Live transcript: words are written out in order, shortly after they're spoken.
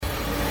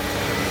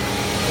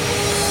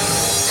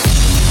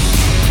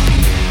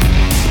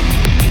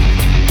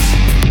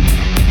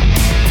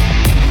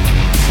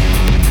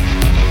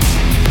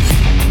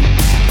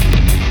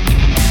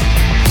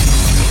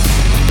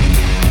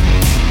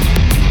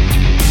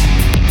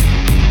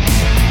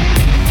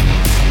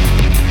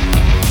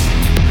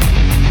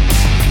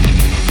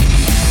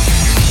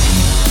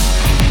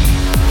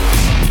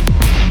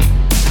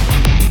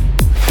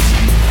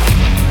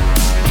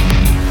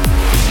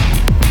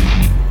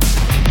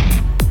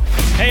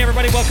Hey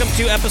everybody, welcome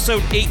to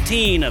episode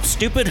 18 of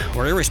Stupid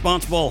or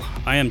Irresponsible.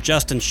 I am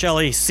Justin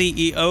Shelley,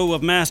 CEO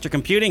of Master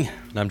Computing.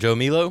 And I'm Joe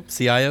Milo,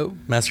 CIO,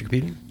 Master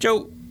Computing.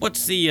 Joe,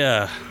 what's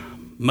the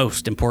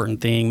most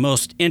important thing,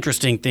 most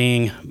interesting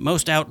thing,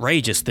 most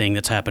outrageous thing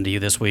that's happened to you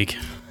this week?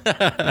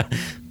 I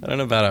don't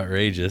know about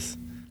outrageous.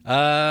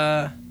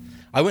 I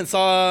went and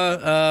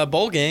saw a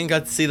bowl game,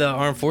 got to see the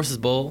Armed Forces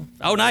Bowl.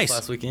 Oh, nice.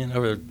 Last weekend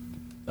over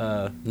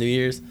New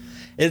Year's.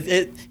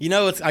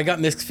 I got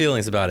mixed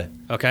feelings about it.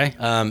 Okay.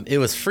 It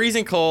was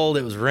freezing cold.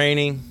 It was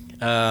raining.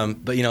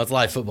 But it's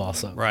live football,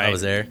 so right. I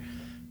was there.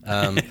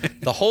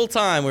 The whole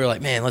time we were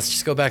like, man, let's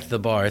just go back to the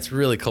bar. It's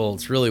really cold.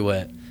 It's really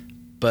wet.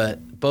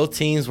 But both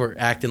teams were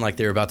acting like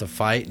they were about to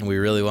fight, and we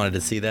really wanted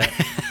to see that.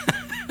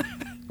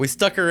 We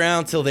stuck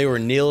around till they were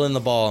kneeling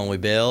the ball, and we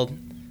bailed.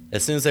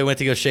 As soon as they went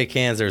to go shake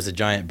hands, there was a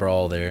giant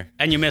brawl there.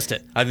 And you missed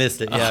it. I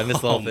missed it. Yeah, I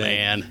missed the whole thing. Oh,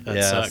 man.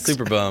 That sucks.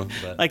 Super bummed.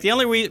 But. Like, the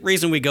only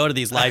reason we go to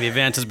these live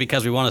events is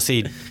because we want to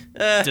see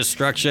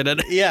destruction.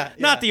 And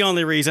not the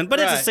only reason, but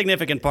it's a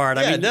significant part.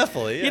 I mean,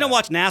 definitely. Yeah. You don't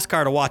watch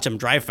NASCAR to watch them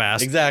drive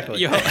fast.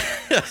 Exactly.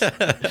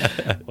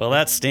 Well,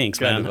 that stinks,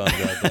 man. Kind of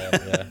bummed about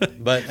that, yeah.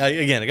 But,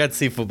 again, I got to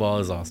see football. It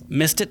was awesome.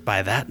 Missed it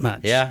by that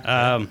much.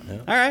 Yeah.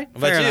 All right.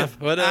 What fair about you?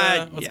 enough.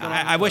 What's going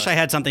on? I wish I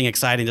had something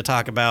exciting to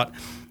talk about.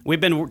 We've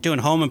been doing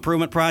home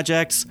improvement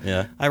projects.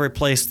 Yeah. I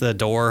replaced the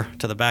door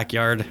to the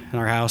backyard in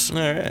our house. All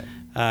right.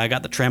 I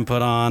got the trim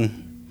put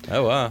on.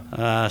 Oh,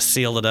 wow.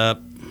 Sealed it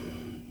up.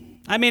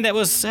 I mean, it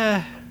was...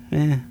 Yeah.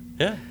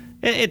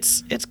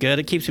 It's good.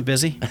 It keeps me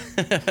busy.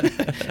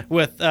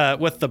 with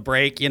the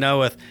break,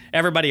 with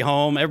everybody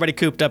home, everybody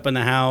cooped up in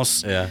the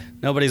house. Yeah.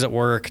 Nobody's at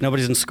work.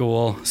 Nobody's in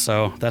school.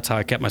 So that's how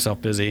I kept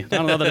myself busy. I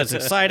don't know that it's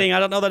exciting.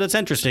 I don't know that it's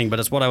interesting, but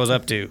it's what I was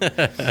up to.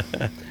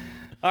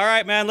 All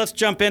right, man, let's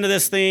jump into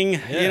this thing.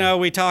 Yeah.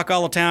 We talk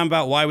all the time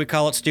about why we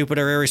call it stupid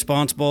or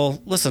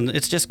irresponsible. Listen,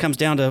 it just comes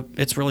down to,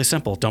 it's really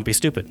simple. Don't be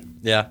stupid.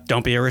 Yeah.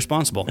 Don't be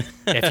irresponsible.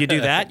 If you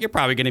do that, you're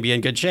probably going to be in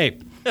good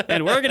shape.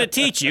 And we're going to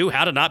teach you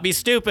how to not be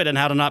stupid and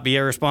how to not be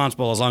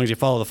irresponsible as long as you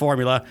follow the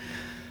formula.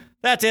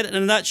 That's it in a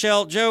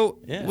nutshell. Joe,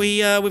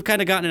 we've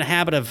kind of gotten in a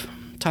habit of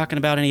talking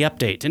about any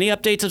updates. Any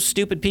updates of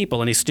stupid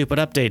people, any stupid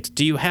updates.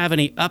 Do you have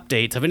any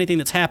updates of anything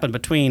that's happened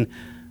between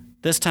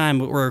this time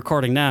we're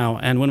recording now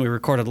and when we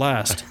recorded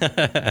last?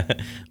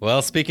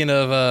 Well, speaking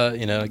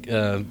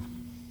of,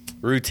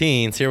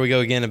 routines, here we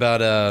go again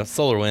about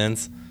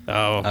SolarWinds.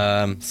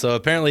 Oh. So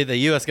apparently the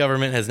U.S.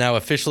 government has now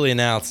officially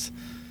announced,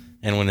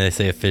 and when they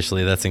say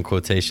officially, that's in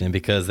quotation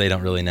because they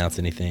don't really announce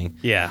anything.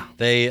 Yeah.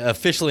 They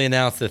officially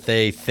announced that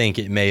they think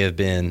it may have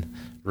been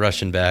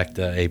Russian-backed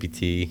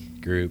APT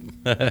group.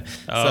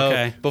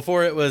 Okay.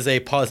 Before it was a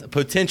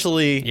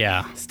potentially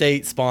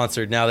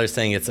state-sponsored. Now they're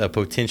saying it's a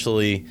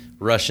potentially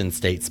Russian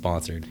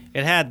state-sponsored.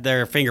 It had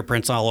their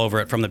fingerprints all over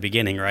it from the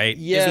beginning, right?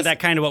 Yes. Isn't that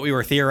kind of what we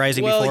were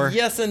theorizing before? Well,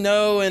 yes and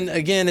no. And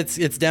again,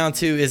 it's down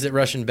to, is it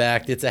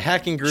Russian-backed? It's a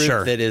hacking group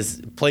that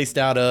is placed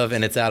out of,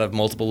 and it's out of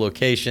multiple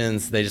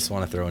locations. They just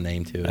want to throw a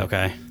name to it.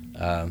 Okay.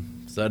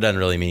 So it doesn't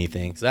really mean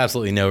anything. So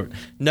absolutely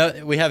no.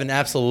 We have an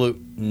absolute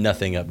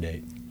nothing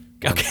update.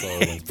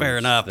 Okay, fair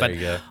enough. There but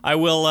you go. I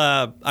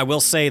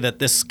will say that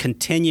this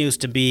continues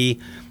to be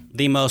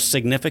the most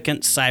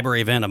significant cyber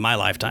event of my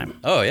lifetime.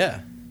 Oh yeah,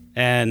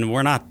 and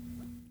we're not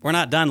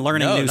done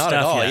learning new stuff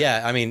at all. yet.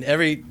 Yeah, I mean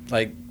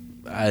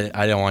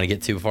I don't want to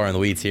get too far in the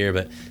weeds here,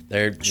 but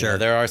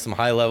there are some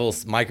high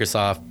levels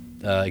Microsoft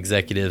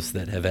executives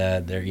that have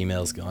had their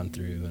emails gone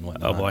through and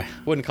whatnot. Oh boy,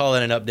 wouldn't call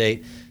it an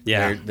update.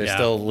 Yeah, they're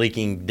still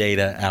leaking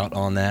data out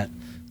on that,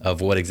 of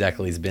what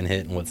exactly has been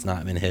hit and what's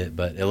not been hit,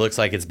 but it looks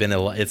like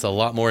it's a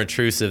lot more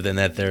intrusive than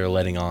that they're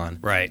letting on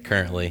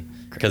currently,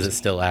 because it's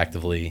still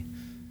actively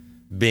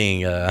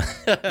being they're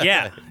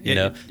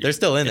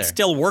still in there. It's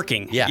still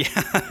working. Yeah.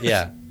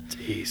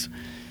 Jeez.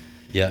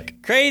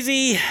 Yuck.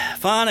 Crazy,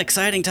 fun,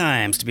 exciting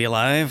times to be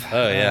alive.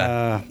 Oh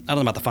yeah. I don't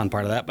know about the fun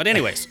part of that, but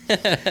anyways.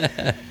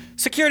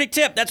 Security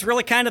tip. That's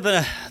really kind of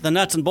the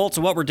nuts and bolts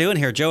of what we're doing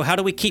here, Joe. How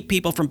do we keep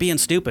people from being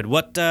stupid?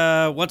 What's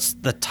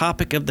the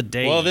topic of the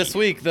day? Well, this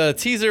week, the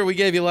teaser we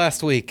gave you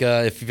last week,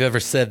 if you've ever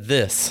said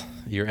this,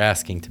 you're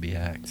asking to be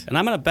hacked. And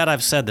I'm going to bet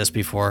I've said this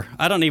before.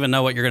 I don't even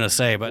know what you're going to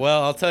say. But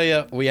well, I'll tell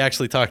you, we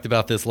actually talked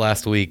about this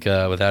last week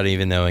without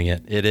even knowing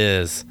it. It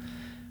is,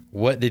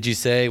 what did you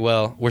say?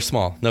 Well, we're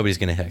small. Nobody's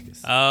going to hack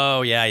us.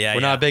 Oh, yeah.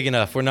 We're not big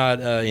enough. We're not,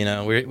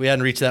 we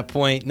hadn't reached that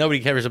point.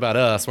 Nobody cares about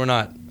us. We're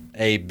not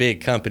a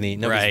big company.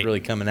 Nobody's really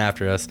coming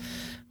after us.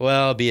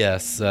 Well,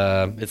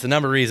 BS. It's the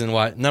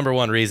number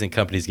one reason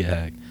companies get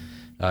hacked.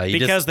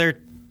 Because they're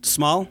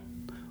small?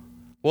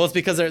 Well, it's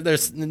because they're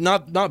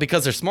not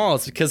because they're small.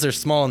 It's because they're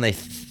small and they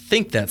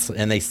think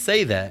and they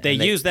say that. They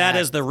use that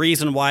as the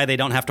reason why they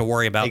don't have to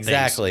worry about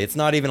exactly. things. It's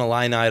not even a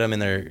line item in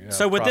their.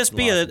 So would this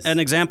be an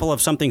example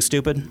of something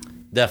stupid?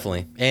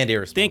 Definitely, and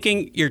irresponsible.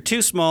 Thinking you're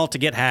too small to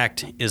get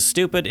hacked is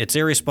stupid. It's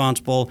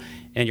irresponsible,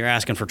 and you're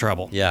asking for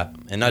trouble. Yeah,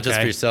 and not just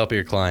for yourself, but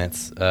your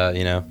clients.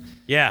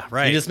 Yeah,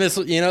 right. You dismiss,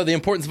 the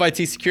importance of IT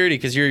security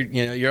because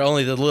you're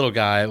only the little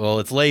guy. Well,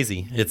 it's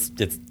lazy. It's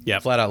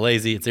flat out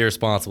lazy. It's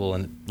irresponsible,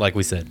 and like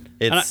we said,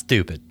 it's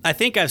stupid. I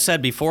think I've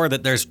said before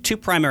that there's two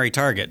primary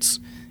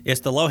targets.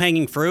 It's the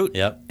low-hanging fruit,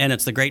 and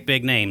it's the great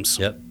big names.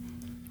 Yep.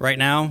 Right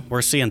now,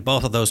 we're seeing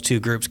both of those two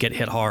groups get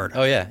hit hard.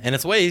 Oh, yeah. And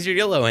it's way easier to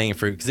get low-hanging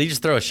fruit because they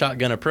just throw a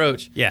shotgun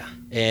approach. Yeah.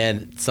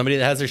 And somebody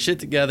that has their shit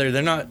together,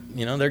 they're not,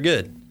 they're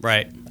good.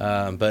 Right.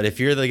 But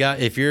if you're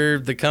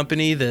the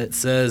company that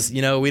says,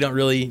 we don't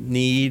really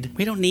need.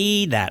 We don't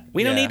need that.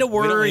 We don't need to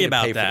worry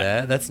about pay that. For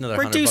that. That's another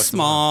 $100 We're too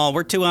small.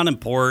 We're too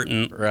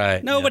unimportant.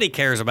 Right. Nobody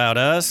cares about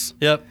us.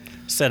 Yep.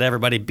 Said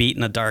everybody beat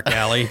in a dark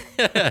alley.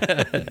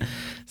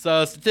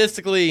 So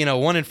statistically,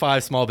 1 in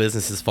 5 small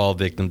businesses fall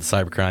victim to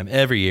cybercrime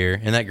every year,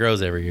 and that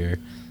grows every year.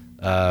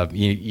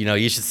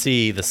 You should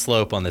see the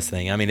slope on this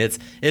thing. I mean, it's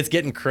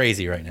getting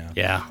crazy right now.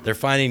 Yeah. They're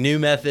finding new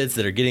methods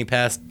that are getting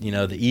past,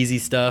 the easy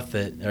stuff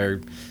that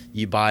are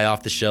you buy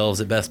off the shelves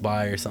at Best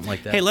Buy or something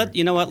like that. Hey,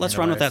 let's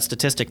run with that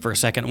statistic for a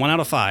second. 1 out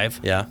of 5.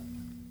 Yeah.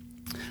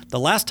 The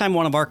last time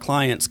one of our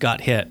clients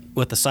got hit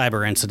with a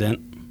cyber incident,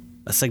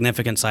 a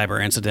significant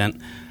cyber incident,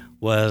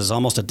 was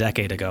almost a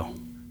decade ago.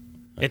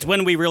 It's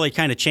when we really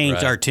kind of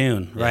changed our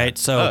tune,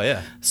 right?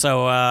 Yeah.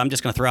 So I'm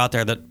just going to throw out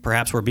there that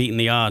perhaps we're beating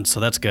the odds, so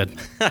that's good.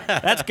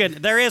 That's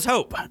good. There is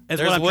hope.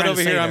 There's wood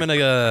over here. I'm going to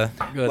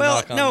go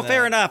knock on that.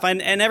 Fair enough.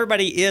 And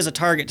everybody is a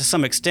target to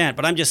some extent,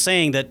 but I'm just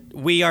saying that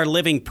we are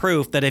living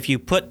proof that if you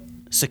put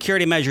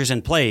security measures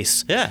in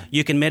place,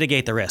 you can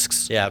mitigate the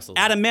risks. Yeah,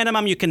 absolutely. At a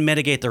minimum, you can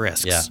mitigate the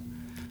risks. Yeah.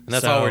 And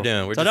that's all we're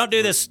doing. Don't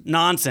do this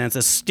nonsense,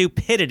 this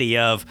stupidity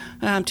of,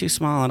 I'm too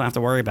small, I don't have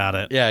to worry about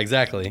it. Yeah,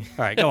 exactly.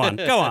 All right, go on.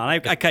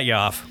 I cut you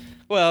off.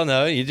 Well,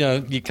 no,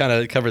 you kind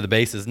of cover the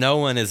bases. No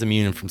one is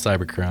immune from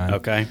cybercrime.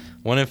 Okay.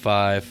 1 in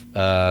 5.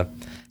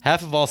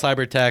 Half of all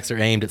cyber attacks are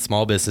aimed at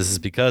small businesses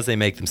because they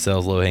make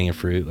themselves low-hanging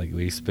fruit, like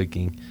we were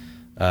speaking.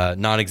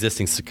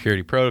 Non-existing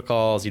security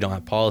protocols. You don't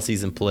have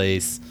policies in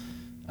place.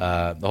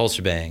 The whole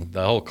shebang.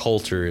 The whole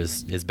culture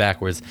is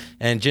backwards,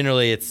 and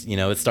generally it's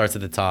it starts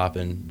at the top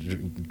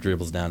and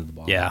dribbles down to the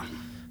bottom. Yeah.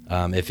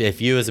 If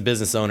you as a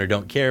business owner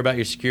don't care about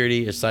your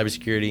security or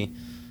cybersecurity,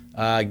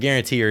 I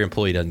guarantee your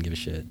employee doesn't give a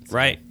shit. So,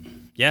 right.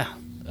 Yeah.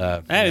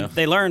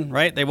 They learn,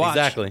 right? They watch.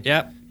 Exactly.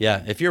 Yep.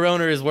 Yeah. If your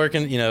owner is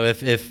working,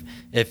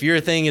 if your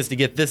thing is to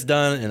get this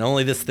done and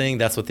only this thing,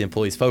 that's what the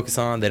employees focus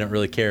on. They don't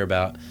really care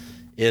about.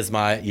 Is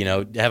my,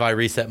 have I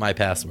reset my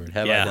password?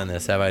 Have I done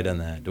this? Have I done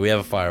that? Do we have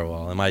a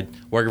firewall? Am I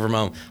working from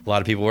home? A lot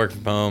of people work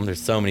from home.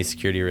 There's so many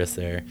security risks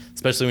there,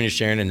 especially when you're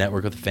sharing a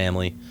network with a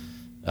family.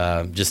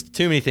 Just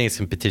too many things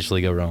can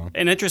potentially go wrong.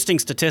 An interesting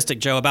statistic,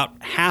 Joe, about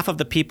half of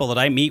the people that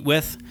I meet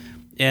with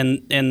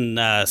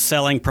in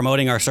selling,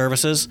 promoting our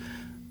services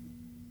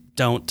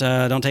don't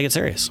take it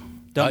serious.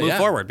 Don't move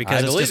forward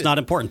because it's just not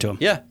important to them.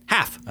 Yeah.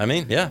 Half. I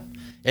mean, yeah.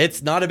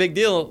 It's not a big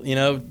deal,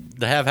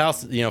 to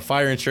have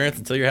fire insurance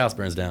until your house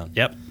burns down.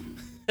 Yep.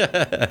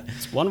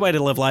 It's one way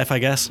to live life, I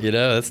guess.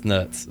 It's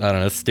nuts. I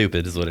don't know. It's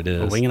stupid is what it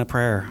is. A wing and a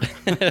prayer.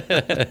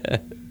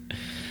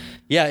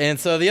 Yeah, and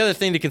so the other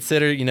thing to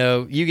consider,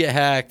 you get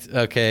hacked.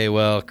 Okay,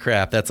 well,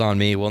 crap, that's on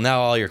me. Well, now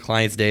all your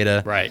clients'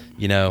 data. Right.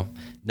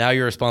 Now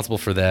you're responsible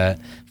for that.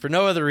 For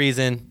no other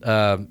reason,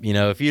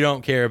 if you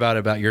don't care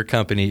about your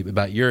company,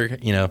 about your,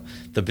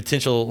 the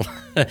potential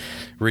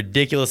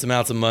ridiculous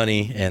amounts of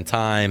money and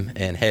time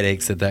and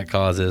headaches that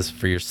causes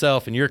for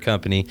yourself and your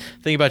company,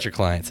 think about your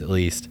clients at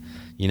least.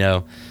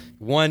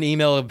 One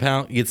email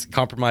account gets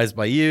compromised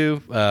by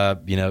you.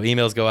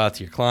 Emails go out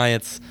to your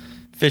clients,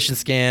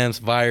 phishing scams,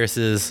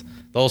 viruses,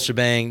 the whole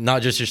shebang.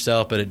 Not just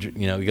yourself, but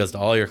it goes to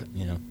all your,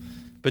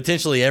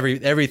 potentially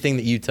everything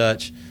that you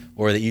touch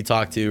or that you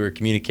talk to or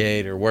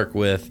communicate or work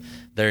with.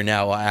 They're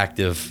now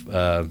active.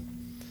 So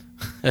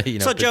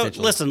Joe,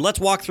 listen, let's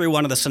walk through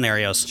one of the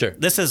scenarios. Sure.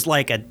 This is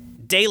like a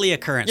daily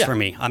occurrence for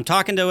me. I'm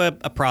talking to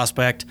a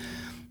prospect.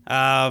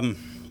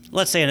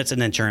 Let's say it's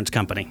an insurance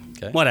company.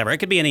 Okay. Whatever. It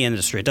could be any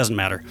industry. It doesn't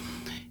matter.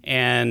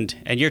 And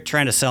you're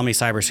trying to sell me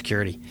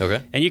cybersecurity.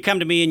 Okay. And you come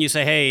to me and you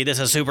say, hey, this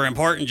is super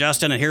important,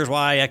 Justin, and here's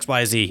why, X,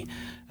 Y, Z.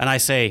 And I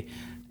say,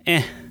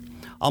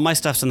 all my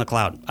stuff's in the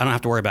cloud. I don't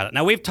have to worry about it.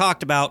 Now, we've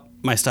talked about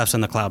my stuff's in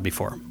the cloud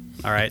before.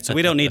 All right. So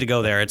we don't need to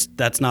go there.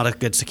 That's not a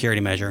good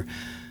security measure.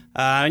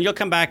 And you'll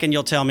come back and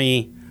you'll tell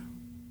me,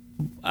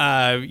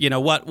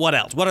 what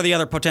else? What are the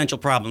other potential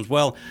problems?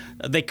 Well,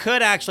 they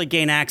could actually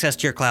gain access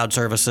to your cloud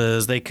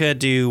services. They could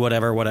do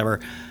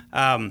whatever.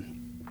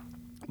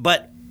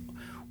 But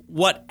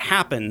what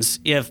happens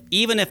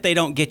even if they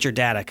don't get your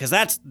data? Because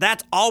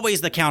that's always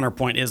the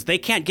counterpoint is they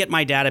can't get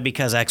my data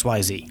because X,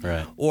 Y, Z.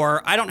 Right.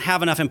 Or I don't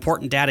have enough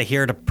important data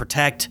here to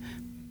protect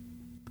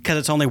because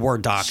it's only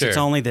Word docs. Sure. It's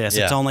only this.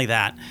 Yeah. It's only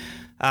that.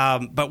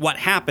 But what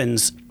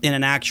happens in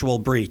an actual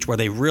breach where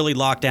they really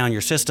lock down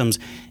your systems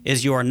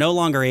is you are no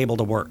longer able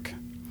to work.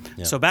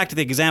 Yeah. So back to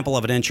the example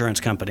of an insurance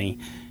company,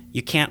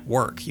 you can't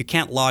work. You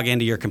can't log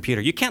into your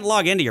computer. You can't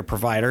log into your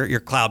provider, your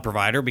cloud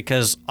provider,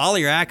 because all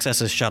of your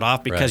access is shut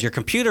off because your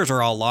computers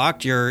are all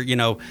locked,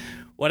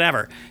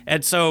 whatever.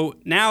 And so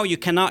now you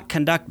cannot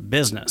conduct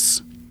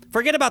business.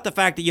 Forget about the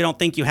fact that you don't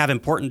think you have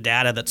important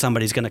data that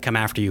somebody's going to come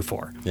after you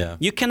for. Yeah.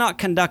 You cannot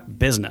conduct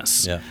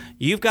business. Yeah.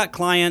 You've got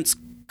clients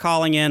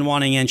calling in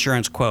wanting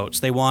insurance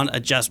quotes. They want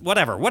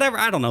whatever.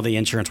 I don't know the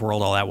insurance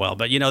world all that well,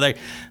 but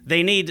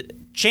they need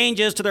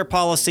changes to their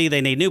policy.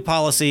 They need new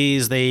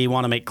policies. They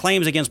want to make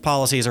claims against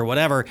policies or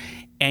whatever,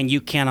 and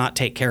you cannot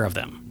take care of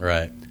them.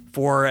 Right.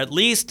 For at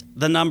least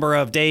the number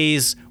of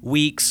days,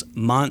 weeks,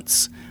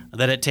 months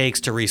that it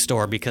takes to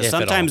restore, because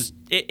sometimes,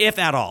 if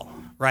at all,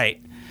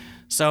 right?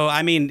 So,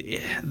 I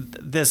mean,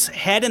 this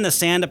head in the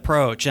sand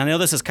approach, I know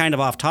this is kind of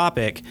off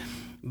topic,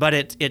 but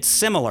it's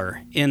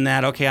similar in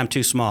that, okay, I'm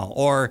too small,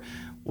 or,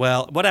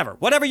 well,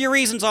 whatever your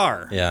reasons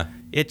are. Yeah.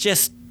 It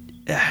just,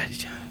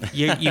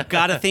 you've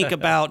got to think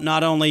about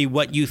not only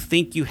what you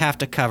think you have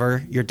to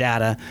cover, your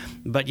data,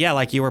 but yeah,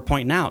 like you were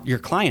pointing out, your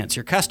clients,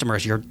 your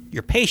customers, your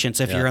patients,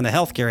 if you're in the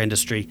healthcare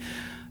industry.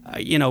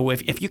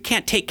 If you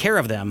can't take care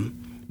of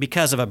them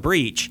because of a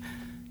breach,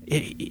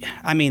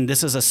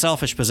 this is a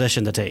selfish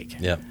position to take.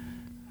 Yeah.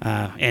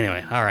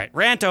 Anyway, all right.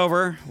 Rant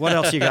over. What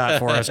else you got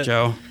for us,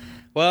 Joe?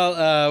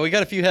 Well, we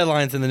got a few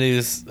headlines in the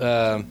news.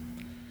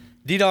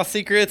 DDoS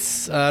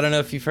Secrets. I don't know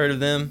if you've heard of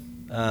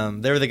them.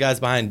 They were the guys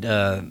behind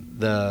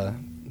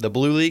the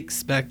Blue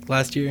Leaks back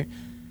last year.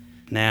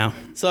 Now.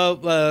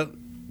 So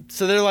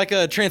they're like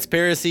a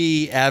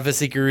transparency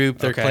advocacy group.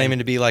 They're claiming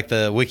to be like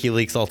the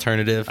WikiLeaks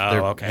alternative.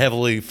 They're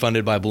heavily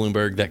funded by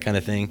Bloomberg, that kind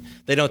of thing.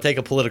 They don't take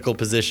a political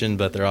position,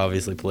 but they're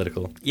obviously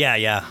political.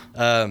 Yeah.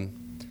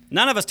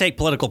 None of us take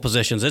political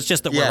positions. It's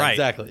just that we're right.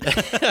 Exactly.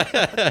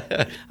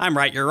 I'm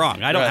right. You're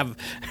wrong. I don't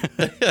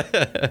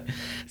have.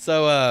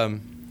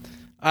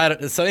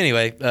 So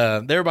anyway,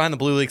 they were behind the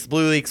Blue Leaks.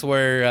 Blue Leaks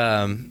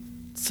were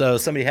so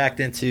somebody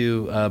hacked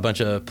into a bunch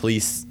of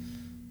police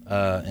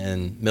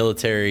and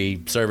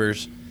military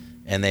servers,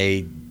 and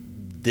they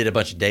did a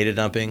bunch of data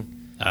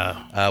dumping.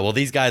 Well,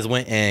 these guys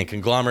went and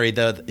conglomerated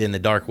that in the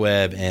dark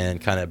web and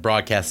kind of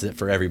broadcasted it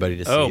for everybody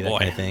to see,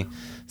 kind of thing.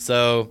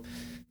 So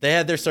they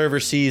had their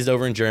servers seized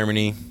over in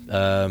Germany.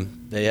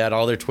 They had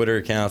all their Twitter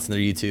accounts and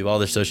their YouTube, all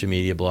their social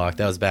media blocked.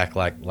 That was back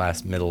like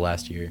middle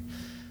last year.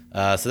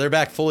 So they're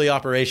back fully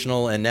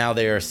operational, and now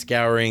they are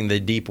scouring the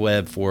deep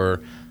web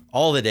for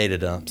all the data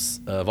dumps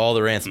of all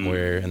the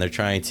ransomware, and they're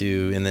trying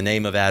to, in the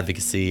name of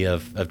advocacy,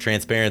 of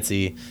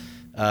transparency,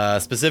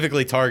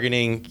 specifically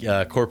targeting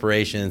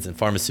corporations and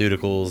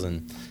pharmaceuticals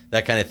and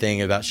that kind of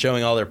thing, about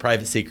showing all their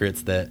private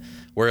secrets that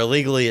were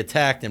illegally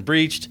attacked and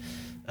breached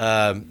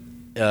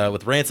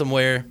with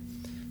ransomware.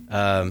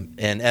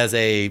 And as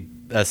a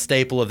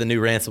staple of the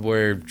new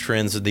ransomware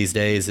trends of these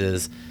days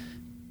is,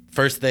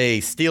 first they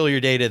steal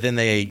your data, then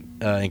they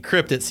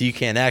encrypt it so you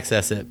can't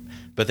access it,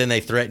 but then they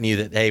threaten you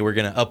that, hey, we're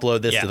going to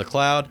upload this to the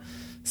cloud.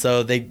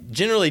 So they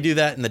generally do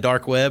that in the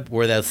dark web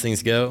where those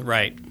things go.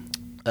 Right.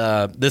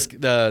 The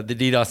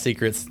DDoS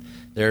Secrets,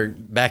 they're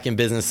back in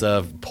business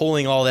of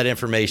pulling all that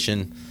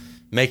information,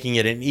 making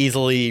it an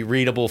easily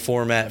readable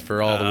format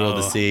for all the world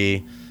to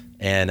see,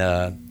 and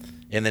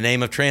in the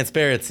name of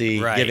transparency,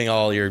 giving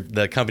all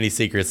the company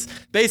secrets.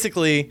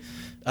 Basically,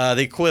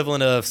 the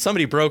equivalent of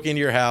somebody broke into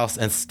your house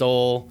and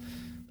stole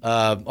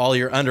all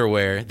your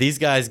underwear. These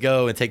guys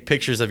go and take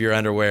pictures of your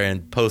underwear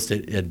and post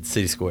it in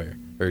City Square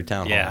or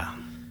Town Hall. Yeah.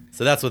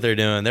 So that's what they're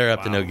doing. They're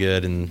up to no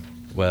good, and,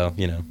 well,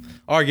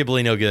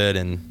 arguably no good,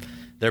 and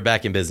they're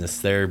back in business.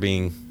 They're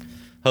being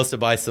hosted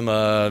by some,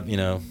 I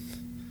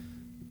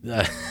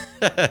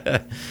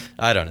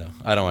don't know.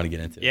 I don't want to get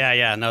into it.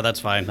 Yeah. No, that's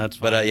fine. That's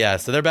fine.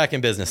 But so they're back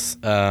in business.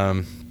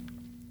 That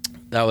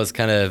was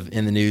kind of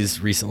in the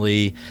news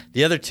recently.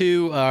 The other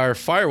two are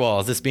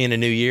firewalls. This being a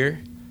new year,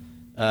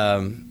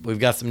 we've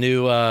got some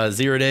new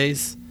 0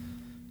 days.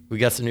 We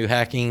got some new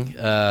hacking.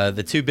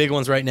 The two big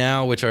ones right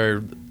now, which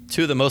are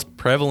two of the most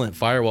prevalent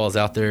firewalls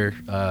out there,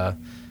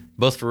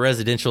 both for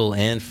residential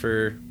and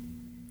for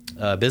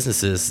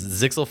businesses.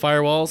 Zixel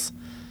firewalls.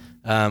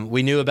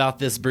 We knew about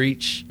this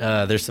breach.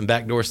 There's some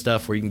backdoor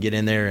stuff where you can get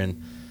in there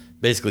and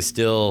basically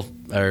steal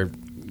or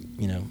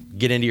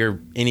get into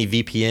any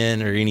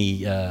VPN or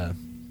any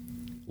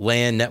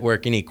LAN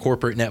network, any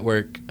corporate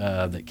network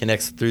that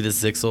connects through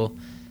this Zixel.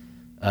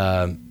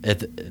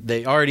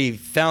 They already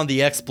found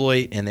the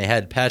exploit and they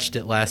had patched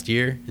it at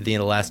the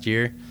end of last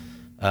year.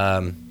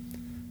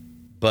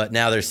 But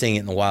now they're seeing it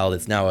in the wild.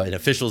 It's now an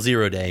official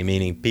 0 day,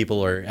 meaning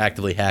people are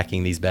actively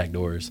hacking these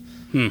backdoors.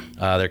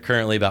 They're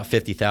currently about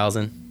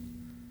 50,000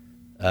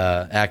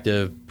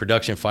 active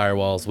production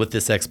firewalls with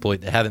this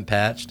exploit that haven't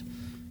patched.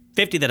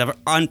 50 that are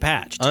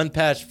unpatched.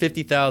 Unpatched,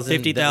 50,000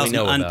 50,000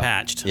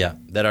 unpatched. Yeah,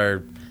 that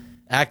are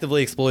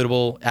actively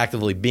exploitable,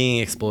 actively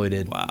being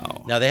exploited.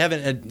 Wow. Now, they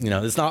haven't,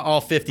 it's not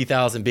all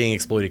 50,000 being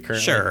exploited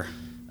currently. Sure.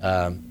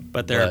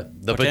 But they're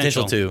the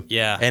potential to.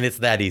 Yeah. And it's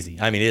that easy.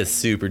 I mean, it is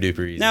super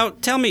duper easy. Now,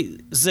 tell me,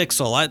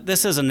 Zixel.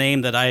 This is a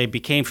name that I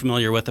became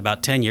familiar with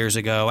about 10 years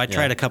ago. I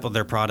tried a couple of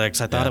their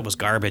products. I thought it was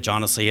garbage,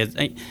 honestly.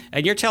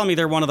 And you're telling me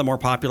they're one of the more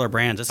popular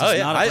brands. This is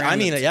not a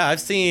brand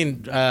I've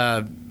seen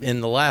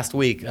in the last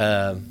week,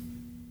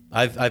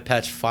 I've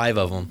patched 5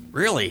 of them.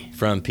 Really?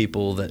 From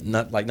people that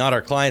not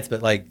our clients,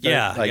 but other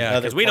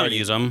because we don't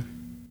use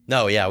them.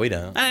 No, yeah, we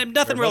don't.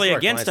 Nothing Or really most of our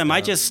against them.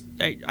 clients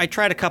I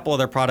tried a couple of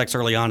their products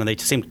early on, and they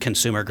seemed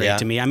consumer grade Yeah.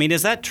 to me. I mean,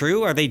 is that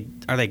true? Are they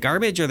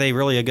garbage? Or are they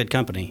really a good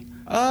company?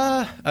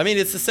 I mean,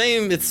 it's the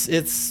same.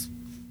 It's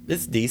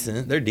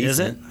decent. They're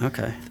decent. Is it?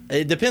 Okay.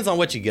 It depends on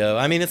what you go.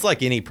 I mean, it's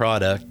like any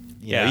product.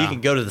 You know, Yeah. you can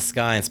go to the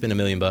Sky and spend $1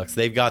 million.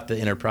 They've got the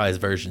enterprise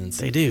versions.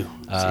 They do.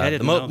 See, I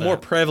didn't the know that. more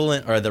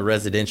prevalent are the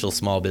residential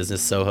small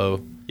business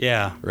Soho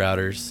Yeah.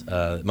 routers.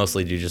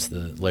 Mostly do just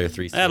the layer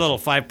 3 That little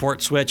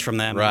 5-port switch from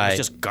them Right. was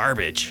just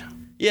garbage.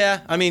 Yeah,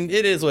 I mean,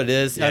 it is what it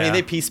is. I Yeah. mean,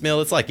 they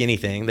piecemeal. It's like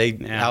anything. They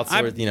Yeah.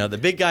 outsource. You know, the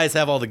big guys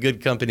have all the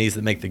good companies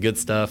that make the good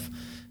stuff.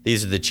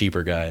 These are the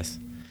cheaper guys.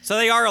 So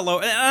they are a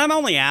low. I'm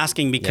only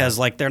asking because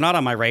like they're not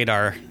on my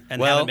radar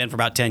and Well- haven't been for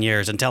about 10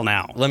 years until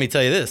now. Let me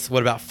tell you this.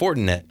 What about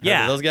Fortinet? Heard of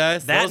Yeah, those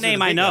guys? that Those are the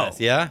name I big know. guys,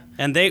 Yeah.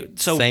 And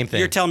Same thing.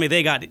 you're telling me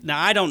they got.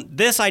 Now I don't.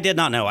 This I did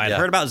not know. I had Yeah.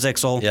 heard about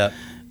Zixel. Yeah.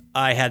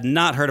 I had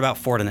not heard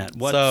about Fortinet.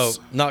 What's, So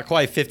not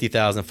quite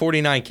 50,000,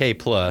 49K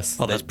plus.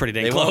 Oh, that's pretty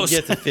dang They close. won't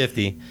get to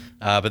 50,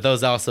 but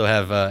those also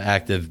have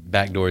active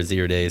backdoor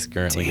 0 days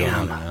currently going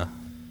on right now.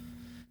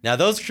 Now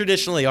those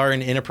traditionally are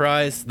in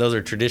enterprise. Those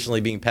are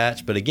traditionally being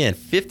patched, but again,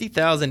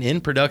 50,000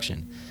 in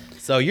production.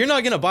 So you're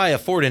not going to buy a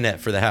Fortinet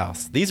for the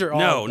house. These are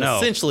all No.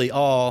 essentially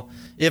all,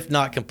 if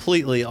not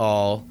completely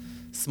all,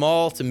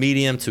 small to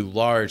medium to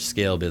large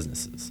scale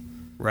businesses.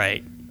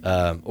 right.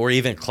 Or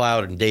even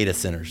cloud and data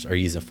centers are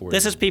using Fortinet.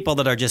 This is people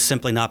that are just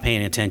simply not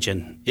paying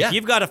attention. Yeah. If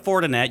you've got a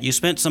Fortinet, you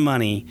spent some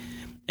money,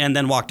 and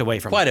then walked away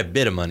from quite it. a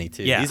bit of money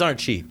too. Yeah. These aren't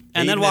cheap.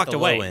 And then Even at walked the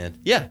away. low end.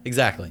 Yeah,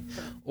 exactly.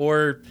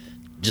 Or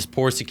just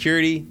poor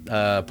security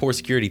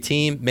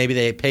team. Maybe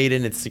they paid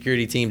in its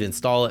security team to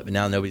install it, but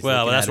now nobody's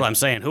Well, looking that's at what it. I'm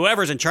saying.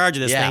 Whoever's in charge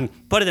of this Yeah. thing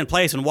put it in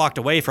place and walked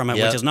away from it,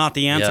 Yep. which is not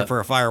the answer Yep. for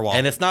a firewall.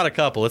 And it's not a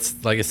couple. It's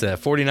like I said,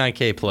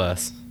 49K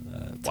plus.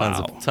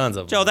 Wow. Tons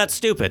of Joe, them. that's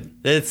stupid.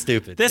 It's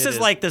stupid. This It is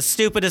like the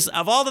stupidest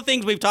of all the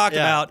things we've talked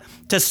Yeah. about.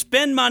 To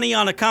spend money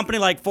on a company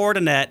like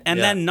Fortinet and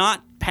Yeah. then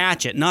not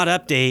patch it, not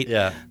update,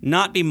 Yeah.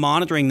 not be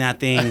monitoring that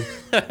thing.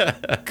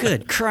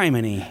 Good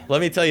criminy. Let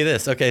me tell you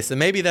this. Okay, so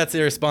maybe that's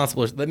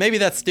irresponsible. Maybe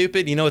that's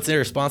stupid. You know what's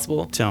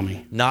irresponsible? Tell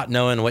me. Not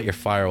knowing what your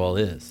firewall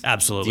is.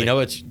 Absolutely.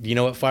 Do you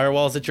know what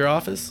firewalls at your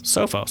office?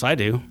 Sophos, I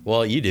do.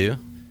 Well, you do.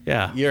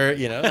 Yeah.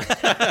 You know.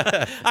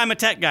 I'm a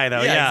tech guy,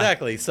 though. Yeah, Yeah,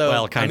 exactly. So,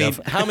 well, kind of.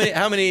 how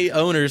many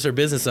owners or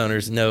business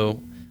owners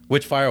know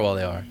which firewall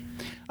they are?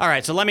 All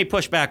right, so let me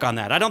push back on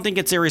that. I don't think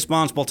it's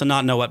irresponsible to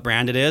not know what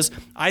brand it is.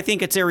 I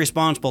think it's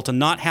irresponsible to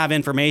not have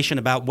information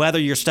about whether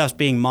your stuff's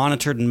being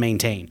monitored and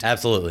maintained.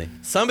 Absolutely.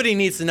 Somebody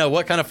needs to know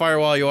what kind of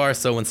firewall you are,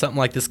 so when something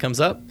like this comes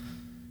up,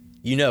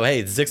 you know,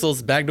 hey,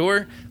 Zixel's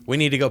backdoor, we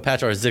need to go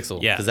patch our Zixel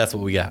Yeah. because that's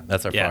what we got.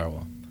 That's our Yeah.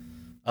 firewall.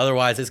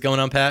 Otherwise, it's going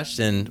unpatched,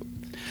 and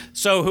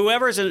So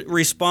whoever's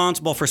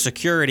responsible for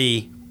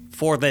security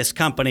for this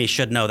company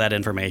should know that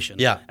information.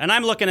 Yeah. And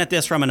I'm looking at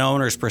this from an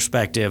owner's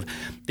perspective.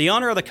 The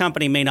owner of the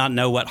company may not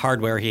know what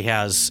hardware he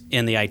has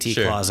in the IT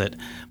Sure. closet,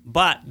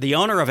 but the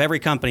owner of every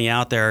company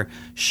out there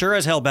sure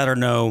as hell better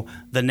know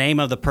the name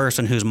of the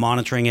person who's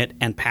monitoring it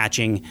and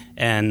patching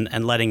and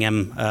letting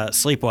him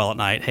sleep well at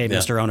night. Hey, Yeah.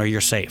 Mr. Owner, you're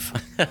safe.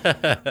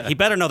 He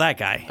better know that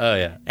guy. oh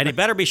yeah, And he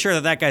better be sure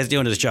that guy's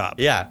doing his job.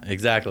 yeah,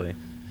 exactly.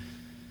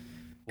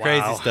 Wow.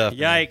 Crazy stuff.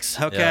 man.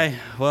 Yikes. Okay.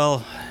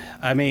 Well,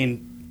 I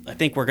mean, I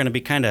think we're going to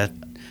be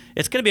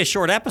it's going to be a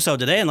short episode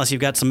today unless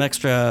you've got some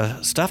extra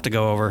stuff to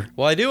go over.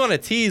 Well, I do want to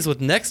tease with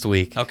next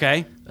week.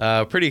 Okay.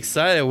 Pretty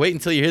excited. Wait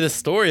until you hear the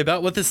story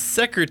about what the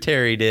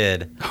secretary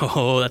did.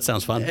 Oh, that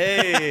sounds fun.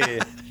 Hey.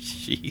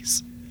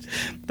 Jeez.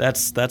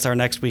 That's our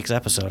next week's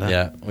episode, huh?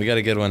 Yeah, we got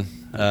a good one.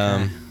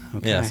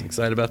 Okay. Yes,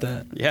 excited about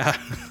that. Yeah.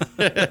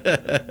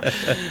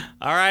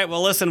 All right.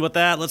 Well, listen, with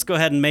that, let's go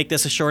ahead and make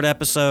this a short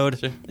episode.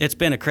 Sure. It's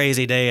been a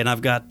crazy day, and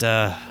I've got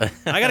I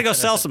got to go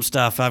sell some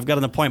stuff. I've got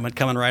an appointment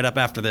coming right up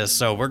after this,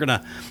 so we're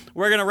gonna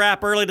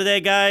wrap early today,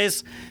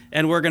 guys,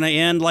 and we're gonna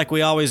end like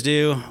we always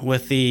do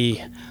with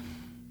the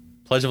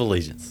Pledge of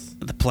Allegiance.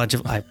 pledge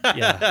of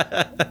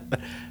yeah.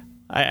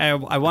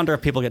 I wonder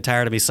if people get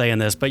tired of me saying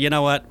this, but you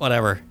know what?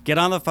 Whatever. Get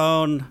on the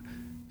phone,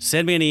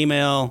 send me an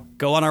email,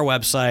 go on our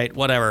website,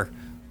 whatever.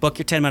 Book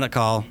your 10-minute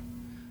call,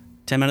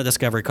 10-minute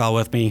discovery call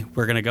with me.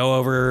 We're going to go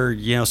over,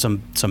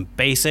 some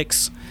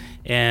basics,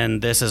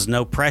 and this is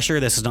no pressure.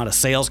 This is not a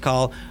sales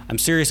call. I'm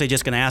seriously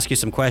just going to ask you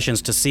some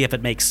questions to see if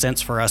it makes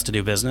sense for us to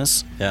do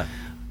business. Yeah.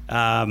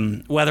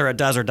 Whether it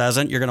does or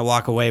doesn't, you're going to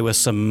walk away with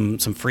some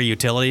free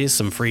utilities,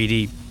 some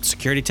free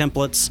security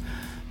templates.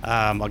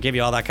 I'll give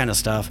you all that kind of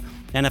stuff.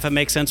 And if it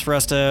makes sense for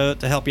us to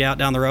help you out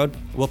down the road,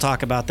 we'll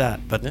talk about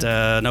that. But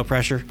no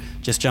pressure.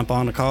 Just jump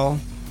on the call.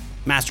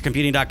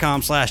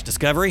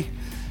 Mastercomputing.com/discovery.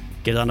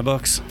 Get it on the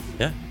books.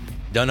 Yeah.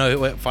 Don't know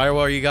what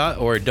firewall you got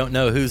or don't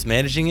know who's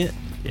managing it?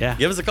 Yeah.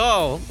 Give us a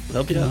call.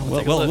 Help you out.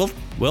 Take a look.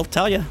 We'll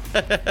tell you.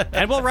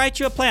 And we'll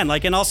write you a plan.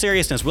 Like, in all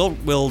seriousness,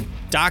 we'll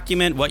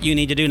document what you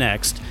need to do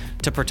next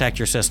to protect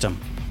your system.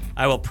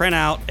 I will print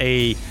out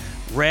a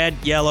red,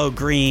 yellow,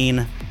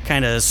 green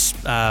kind of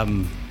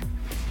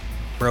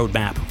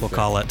roadmap, we'll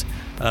call it,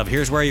 of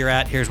here's where you're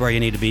at, here's where you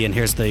need to be, and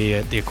here's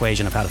the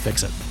equation of how to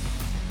fix it.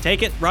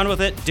 Take it, run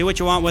with it, do what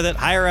you want with it.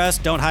 Hire us,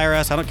 don't hire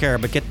us, I don't care,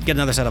 but get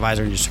another set of eyes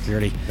on your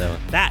security. No.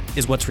 That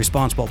is what's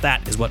responsible.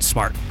 That is what's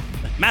smart.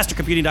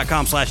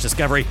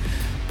 Mastercomputing.com/discovery.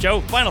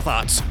 Joe, final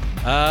thoughts.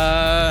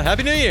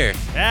 Happy New Year.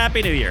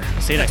 Happy New Year.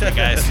 See you next week,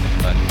 guys.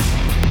 Bye.